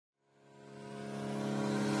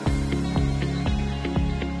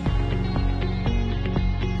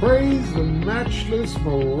Praise the matchless,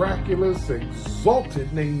 miraculous,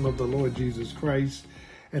 exalted name of the Lord Jesus Christ,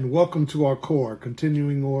 and welcome to our core,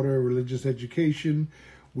 continuing order, religious education.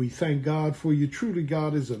 We thank God for you. Truly,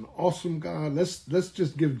 God is an awesome God. Let's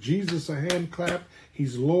just give Jesus a hand clap.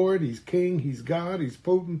 He's Lord, He's King, He's God, He's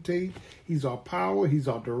potentate, He's our power, He's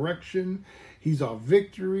our direction, He's our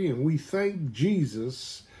victory, and we thank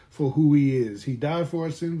Jesus for who He is. He died for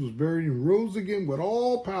our sins, was buried, and rose again with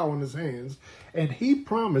all power in His hands. And He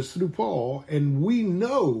promised through Paul, and we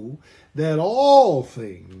know that all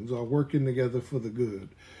things are working together for the good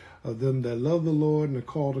of them that love the Lord and are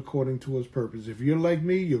called according to His purpose. If you're like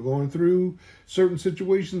me, you're going through certain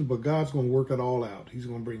situations, but God's going to work it all out. He's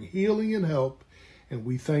going to bring healing and help, and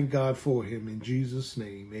we thank God for Him. In Jesus'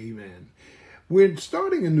 name, amen. We're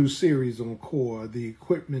starting a new series on core, the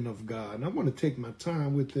equipment of God. And I want to take my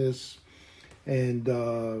time with this, and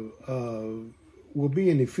we'll be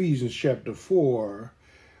in Ephesians chapter 4,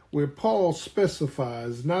 where Paul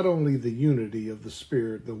specifies not only the unity of the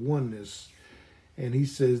Spirit, the oneness, and he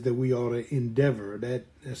says that we ought to endeavor,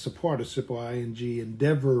 that's a participle, ing,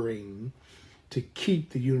 endeavoring to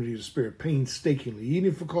keep the unity of the Spirit painstakingly, even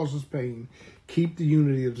if it causes pain, keep the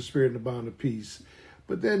unity of the Spirit in the bond of peace.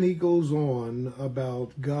 But then he goes on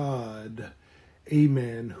about God,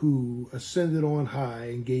 amen, who ascended on high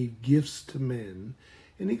and gave gifts to men.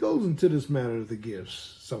 And he goes into this matter of the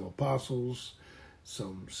gifts, some apostles,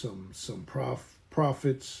 some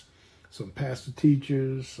prophets, some pastor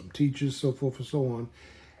teachers, some teachers, so forth and so on.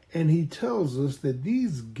 And he tells us that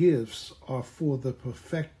these gifts are for the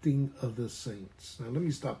perfecting of the saints. Now, let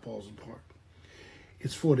me stop, pause, and park.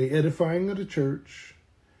 It's for the edifying of the church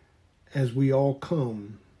as we all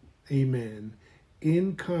come, amen,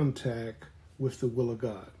 in contact with the will of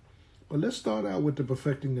God. But let's start out with the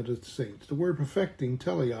perfecting of the saints. The word perfecting,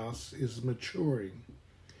 teleos, is maturing.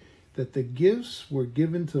 That the gifts were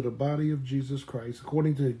given to the body of Jesus Christ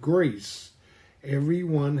according to grace.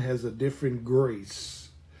 Everyone has a different grace.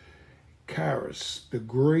 Charis, the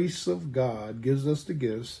grace of God gives us the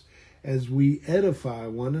gifts as we edify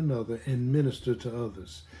one another and minister to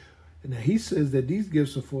others. And he says that these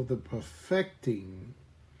gifts are for the perfecting,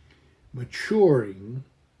 maturing,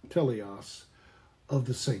 teleos, of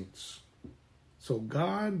the saints. So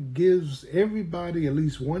God gives everybody at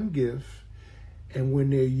least one gift, and when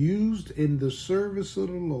they're used in the service of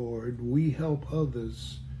the Lord, we help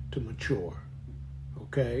others to mature.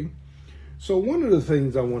 Okay? So one of the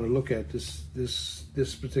things I want to look at this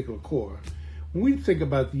particular core, when we think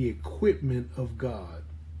about the equipment of God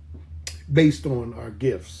based on our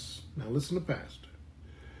gifts. Now listen to Pastor.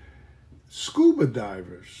 Scuba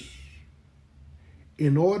divers,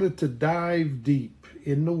 in order to dive deep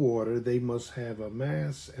in the water, they must have a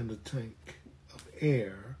mask and a tank of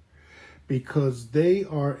air because they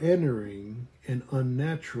are entering an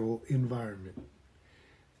unnatural environment.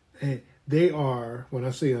 And they are, when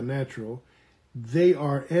I say unnatural, they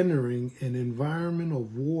are entering an environment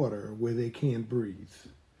of water where they can't breathe.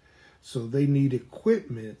 So they need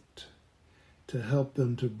equipment to help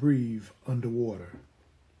them to breathe underwater.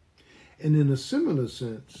 And in a similar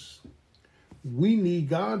sense, we need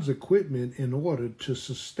God's equipment in order to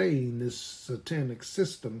sustain this satanic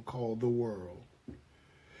system called the world.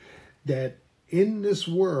 That in this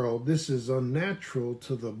world, this is unnatural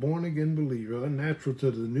to the born-again believer, unnatural to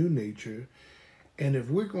the new nature. And if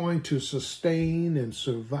we're going to sustain and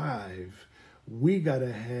survive, we got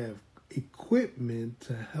to have equipment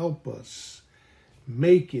to help us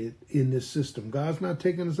make it in this system. God's not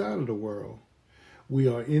taking us out of the world. We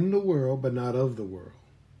are in the world, but not of the world.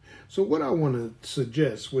 So what I want to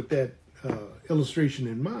suggest with that illustration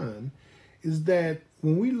in mind is that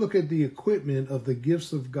when we look at the equipment of the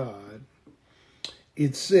gifts of God,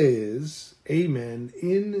 it says, amen,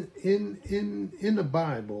 in the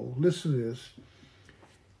Bible, listen to this,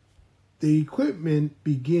 the equipment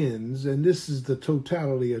begins, and this is the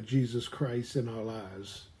totality of Jesus Christ in our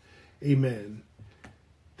lives, amen,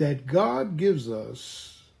 that God gives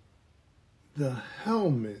us the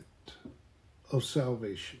helmet of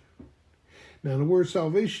salvation. Now, the word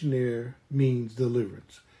salvation there means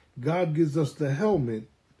deliverance. God gives us the helmet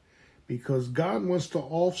because God wants to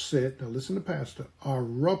offset, now listen to Pastor, our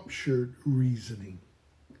ruptured reasoning.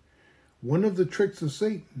 One of the tricks of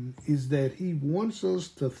Satan is that he wants us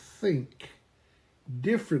to think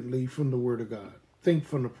differently from the Word of God, think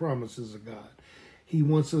from the promises of God. He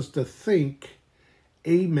wants us to think,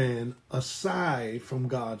 amen, aside from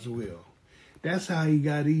God's will. That's how he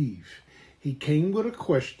got Eve. He came with a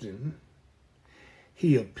question.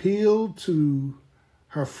 He appealed to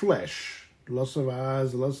her flesh, lust of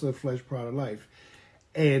eyes, lust of the flesh, pride of life.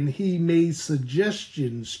 And he made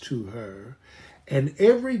suggestions to her. And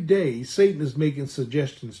every day, Satan is making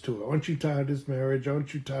suggestions to her. Aren't you tired of this marriage?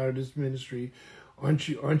 Aren't you tired of this ministry? Aren't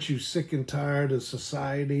you sick and tired of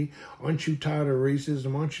society? Aren't you tired of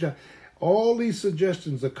racism? Aren't you tired? All these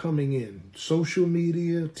suggestions are coming in. Social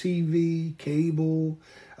media, TV, cable,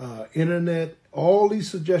 internet. All these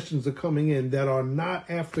suggestions are coming in that are not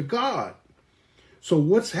after God. So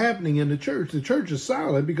what's happening in the church? The church is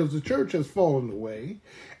silent because the church has fallen away,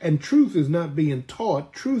 and truth is not being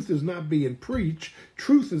taught. Truth is not being preached.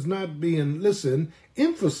 Truth is not being,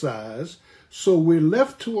 emphasized. So we're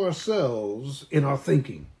left to ourselves in our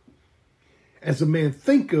thinking. As a man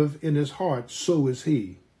thinketh in his heart, so is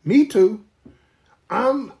he. Me too.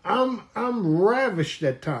 I'm ravished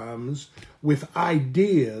at times with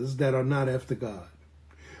ideas that are not after God,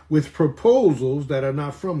 with proposals that are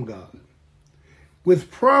not from God,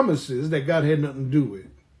 with promises that God had nothing to do with.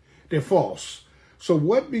 They're false. So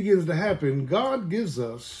what begins to happen? God gives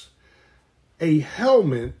us a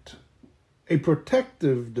helmet, a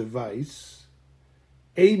protective device,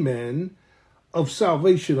 amen, of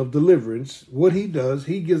salvation, of deliverance. What he does,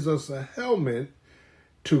 he gives us a helmet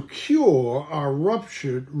to cure our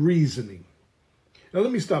ruptured reasoning. Now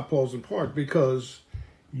let me stop, pause, and park, because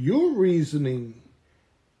your reasoning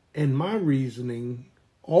and my reasoning,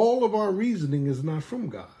 all of our reasoning is not from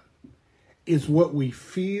God. It's what we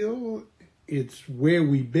feel. It's where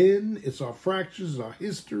we've been. It's our fractures, our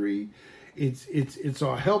history. It's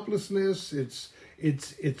our helplessness. It's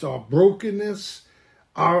our brokenness.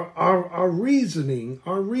 Our reasoning.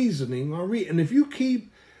 And if you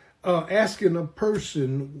keep asking a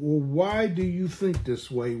person, well, why do you think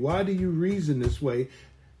this way? Why do you reason this way?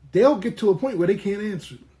 They'll get to a point where they can't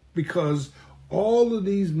answer, because all of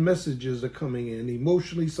these messages are coming in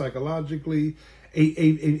emotionally, psychologically,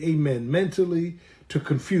 amen, mentally, to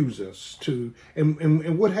confuse us.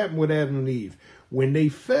 And what happened with Adam and Eve? When they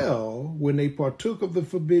fell, when they partook of the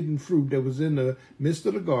forbidden fruit that was in the midst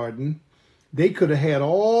of the garden, they could have had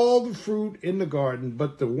all the fruit in the garden,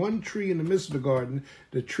 but the one tree in the midst of the garden,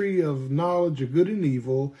 the tree of knowledge of good and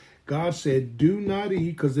evil, God said, do not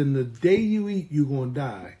eat, because in the day you eat, you're going to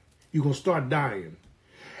die. You're going to start dying.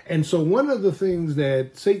 And so one of the things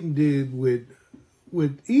that Satan did with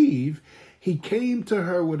Eve, he came to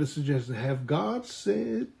her with a suggestion. Have God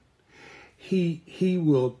said he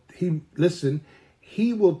will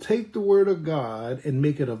take the word of God and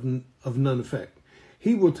make it of none effect.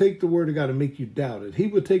 He will take the word of God and make you doubt it. He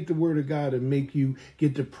will take the word of God and make you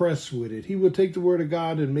get depressed with it. He will take the word of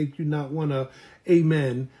God and make you not want to,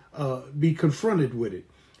 be confronted with it.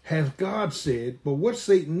 Has God said? But what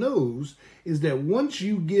Satan knows is that once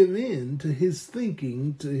you give in to his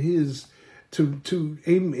thinking, to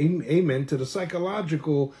the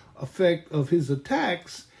psychological effect of his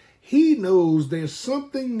attacks, he knows there's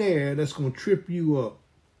something there that's going to trip you up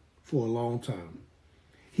for a long time.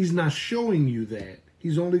 He's not showing you that.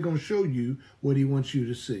 He's only going to show you what he wants you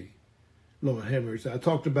to see. Lord have mercy. I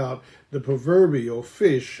talked about the proverbial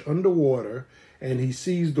fish underwater, and he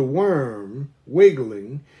sees the worm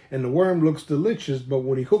wiggling, and the worm looks delicious, but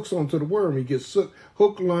when he hooks onto the worm, he gets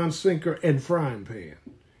hook, line, sinker, and frying pan.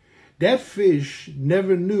 That fish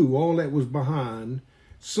never knew all that was behind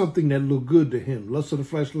something that looked good to him. Lust of the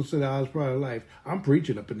flesh, lust of the eyes, pride of life. I'm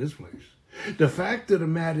preaching up in this place. The fact of the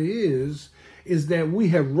matter is that we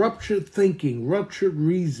have ruptured thinking, ruptured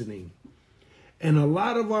reasoning. And a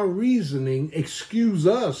lot of our reasoning excuse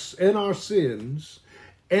us and our sins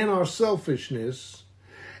and our selfishness,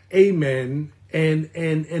 amen,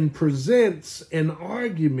 and presents an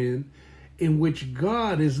argument in which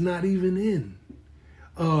God is not even in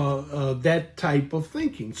that type of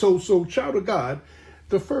thinking. So child of God,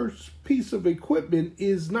 the first piece of equipment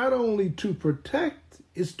is not only to protect,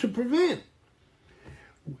 it's to prevent.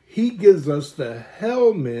 He gives us the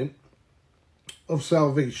helmet of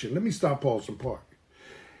salvation. Let me stop, pause, and park.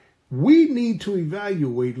 We need to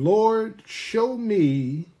evaluate, Lord, show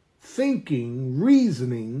me thinking,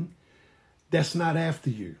 reasoning that's not after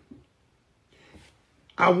you.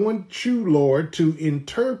 I want you, Lord, to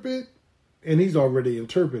interpret, and he's already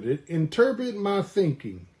interpret my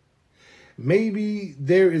thinking. Maybe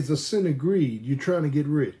there is a sin of greed. You're trying to get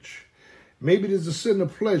rich. Maybe there's a sin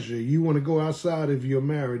of pleasure. You want to go outside of your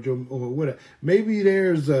marriage or whatever. Maybe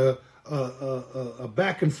there's a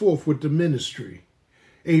back and forth with the ministry.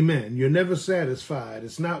 Amen. You're never satisfied.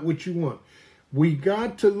 It's not what you want. We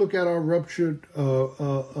got to look at our ruptured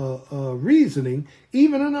reasoning,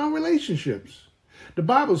 even in our relationships. The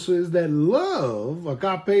Bible says that love,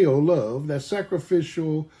 agapeo love, that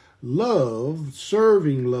sacrificial love,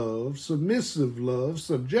 serving love, submissive love,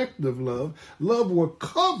 subjective love, love will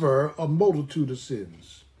cover a multitude of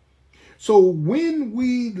sins. So when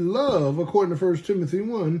we love, according to 1 Timothy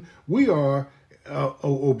 1, we are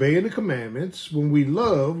obeying the commandments. When we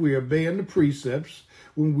love, we're obeying the precepts.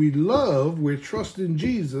 When we love, we're trusting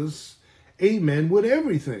Jesus, amen, with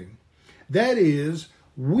everything. That is,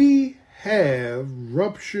 we have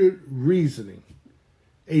ruptured reasoning.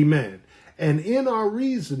 Amen. And in our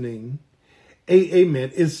reasoning,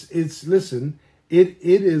 amen, listen, it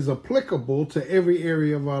is applicable to every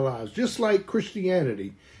area of our lives. Just like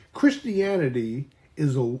Christianity. Christianity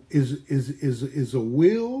is a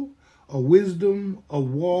will, a wisdom, a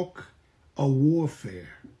walk, a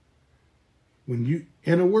warfare. And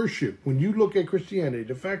a worship. When you look at Christianity,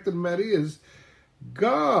 the fact of the matter is,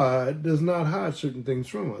 God does not hide certain things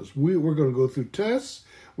from us. We're going to go through tests.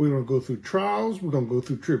 We're going to go through trials. We're going to go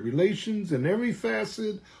through tribulations in every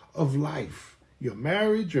facet of life. Your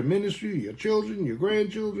marriage, your ministry, your children, your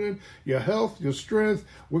grandchildren, your health, your strength.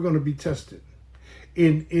 We're going to be tested.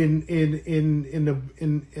 In Gideon,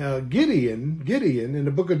 in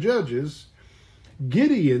the book of Judges,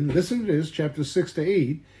 Gideon, listen to this, chapter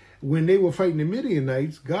 6-8, when they were fighting the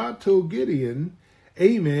Midianites, God told Gideon,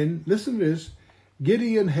 amen, listen to this,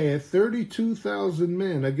 Gideon had 32,000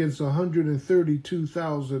 men against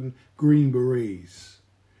 132,000 Green Berets.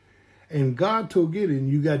 And God told Gideon,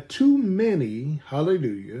 you got too many,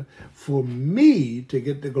 hallelujah, for me to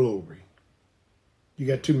get the glory. You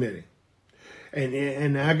got too many.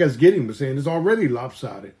 And I guess Gideon was saying it's already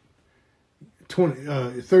lopsided.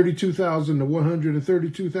 32,000 to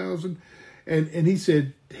 132,000. And he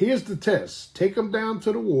said, here's the test. Take them down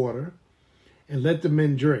to the water and let the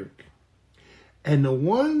men drink. And the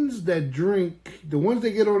ones that drink, the ones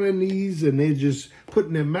that get on their knees and they're just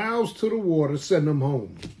putting their mouths to the water, send them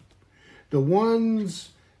home. The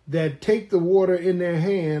ones that take the water in their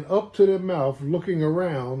hand up to their mouth, looking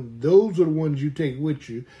around, those are the ones you take with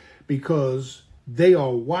you because they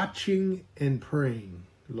are watching and praying.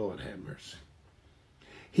 Lord have mercy.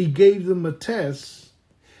 He gave them a test,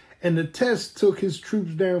 and the test took his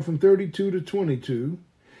troops down from 32 to 22.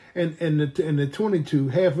 And the 22,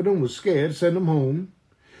 half of them was scared, sent them home.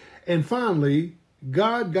 And finally,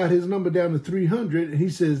 God got his number down to 300, and he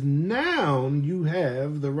says, now you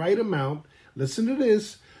have the right amount, listen to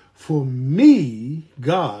this, for me,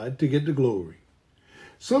 God, to get the glory.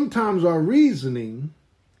 Sometimes our reasoning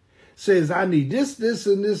says, I need this, this,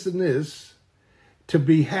 and this, and this to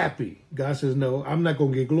be happy. God says, no, I'm not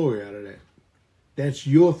going to get glory out of that. That's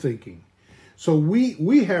your thinking. So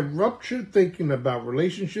we have ruptured thinking about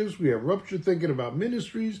relationships. We have ruptured thinking about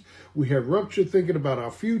ministries. We have ruptured thinking about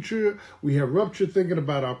our future. We have ruptured thinking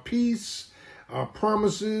about our peace, our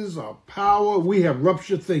promises, our power. We have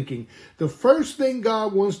ruptured thinking. The first thing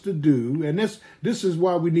God wants to do, and this is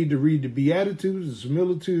why we need to read the Beatitudes, the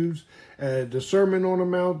Similitudes, the Sermon on the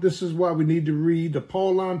Mount. This is why we need to read the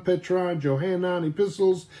Pauline, Petrine, Johannine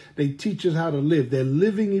epistles. They teach us how to live. They're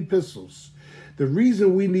living epistles. The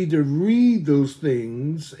reason we need to read those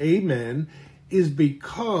things, amen, is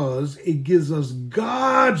because it gives us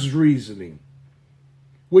God's reasoning,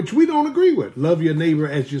 which we don't agree with. Love your neighbor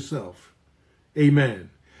as yourself. Amen.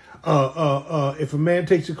 If a man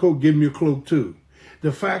takes a coat, give him your cloak too.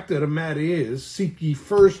 The fact of the matter is, seek ye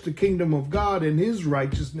first the kingdom of God and his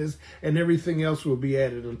righteousness, and everything else will be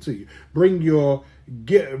added unto you. Bring your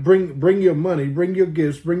money, bring your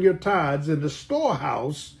gifts, bring your tithes in the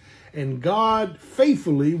storehouse, and God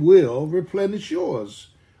faithfully will replenish yours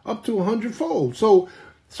up to 100-fold. So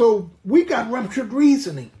we got ruptured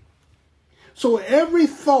reasoning. So every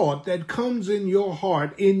thought that comes in your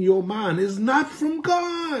heart, in your mind, is not from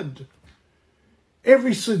God.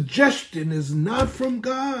 Every suggestion is not from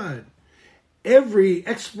God. Every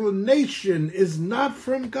explanation is not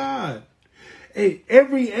from God.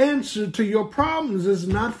 Every answer to your problems is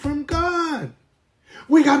not from God.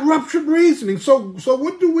 We got ruptured reasoning. So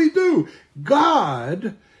what do?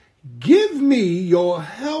 God, give me your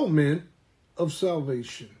helmet of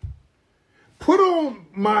salvation. Put on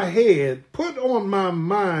my head, put on my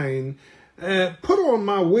mind, put on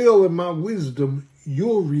my will and my wisdom,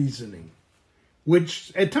 your reasoning,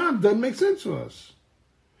 which at times doesn't make sense to us.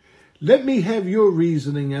 Let me have your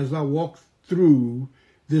reasoning as I walk through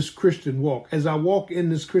this Christian walk. As I walk in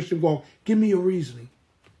this Christian walk, give me your reasoning.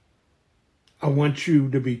 I want you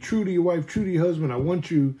to be true to your wife, true to your husband. I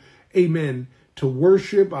want you, amen, to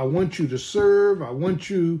worship. I want you to serve. I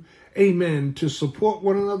want you, amen, to support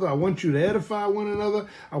one another. I want you to edify one another.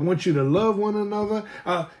 I want you to love one another.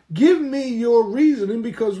 Give me your reasoning,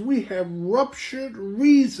 because we have ruptured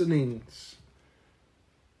reasonings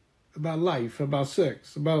about life, about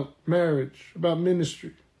sex, about marriage, about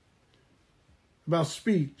ministry, about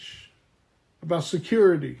speech, about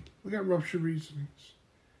security. We got ruptured reasonings.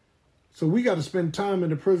 So we got to spend time in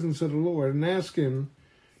the presence of the Lord and ask him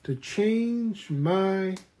to change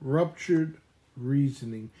my ruptured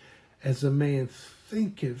reasoning. As a man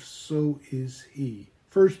thinketh, so is he.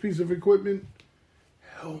 First piece of equipment,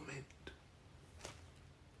 helmet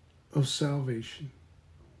of salvation.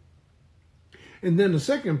 And then the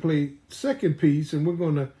second piece, and we're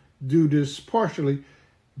going to do this partially,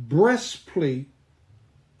 breastplate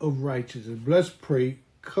of righteousness. Breastplate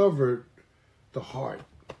covered the heart.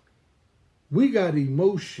 We got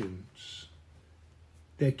emotions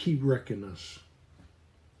that keep wrecking us.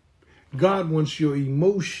 God wants your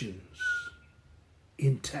emotions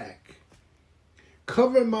intact.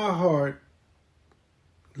 Cover my heart,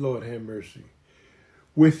 Lord have mercy,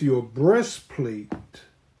 with your breastplate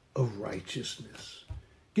of righteousness.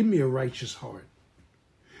 Give me a righteous heart.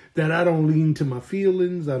 That I don't lean to my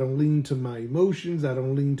feelings, I don't lean to my emotions, I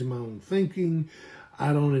don't lean to my own thinking,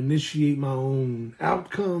 I don't initiate my own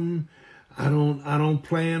outcome, I don't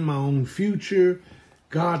plan my own future.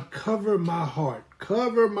 God, cover my heart.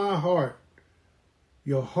 Cover my heart.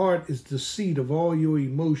 Your heart is the seat of all your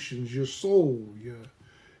emotions, your soul,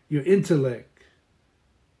 your intellect,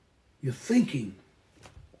 your thinking.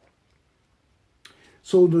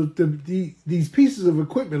 So these pieces of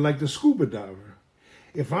equipment, like the scuba diver,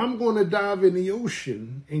 if I'm going to dive in the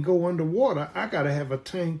ocean and go underwater, I got to have a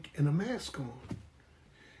tank and a mask on.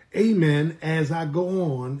 Amen. As I go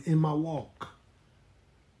on in my walk.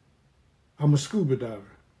 I'm a scuba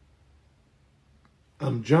diver.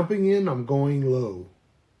 I'm jumping in, I'm going low.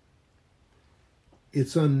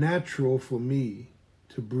 It's unnatural for me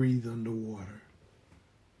to breathe underwater.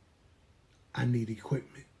 I need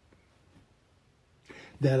equipment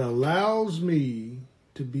that allows me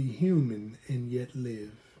to be human and yet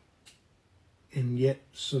live and yet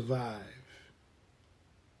survive.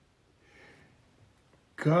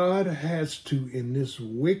 God has to, in this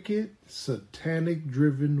wicked,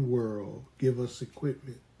 satanic-driven world, give us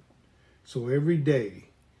equipment. So every day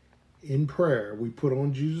in prayer, we put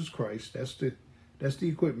on Jesus Christ. That's the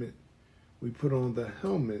equipment. We put on the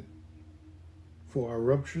helmet for our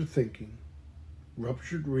ruptured thinking,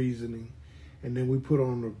 ruptured reasoning, and then we put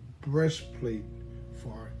on the breastplate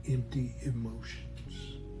for our empty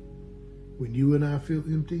emotions. When you and I feel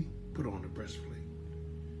empty, put on the breastplate.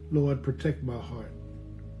 Lord, protect my heart.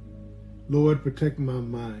 Lord, protect my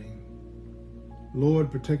mind.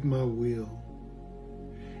 Lord, protect my will.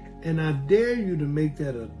 And I dare you to make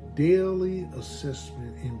that a daily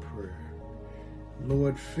assessment in prayer.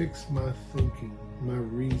 Lord, fix my thinking. My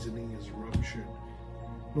reasoning is ruptured.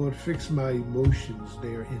 Lord, fix my emotions.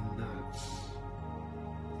 They're in knots.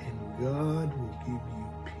 And God will give you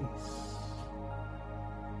peace.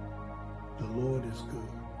 The Lord is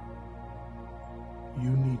good.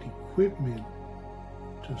 You need equipment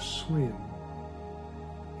to swim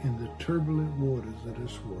in the turbulent waters of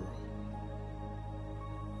this world.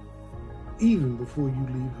 Even before you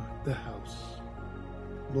leave the house,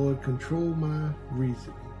 Lord, control my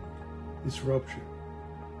reasoning. It's ruptured.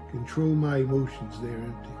 Control my emotions. They're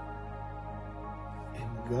empty.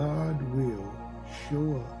 And God will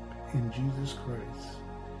show up in Jesus Christ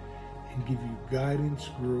and give you guidance,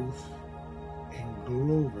 growth, and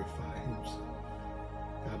glorify himself.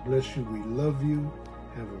 God bless you. We love you.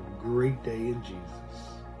 Have a great day in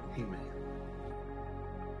Jesus. Amen.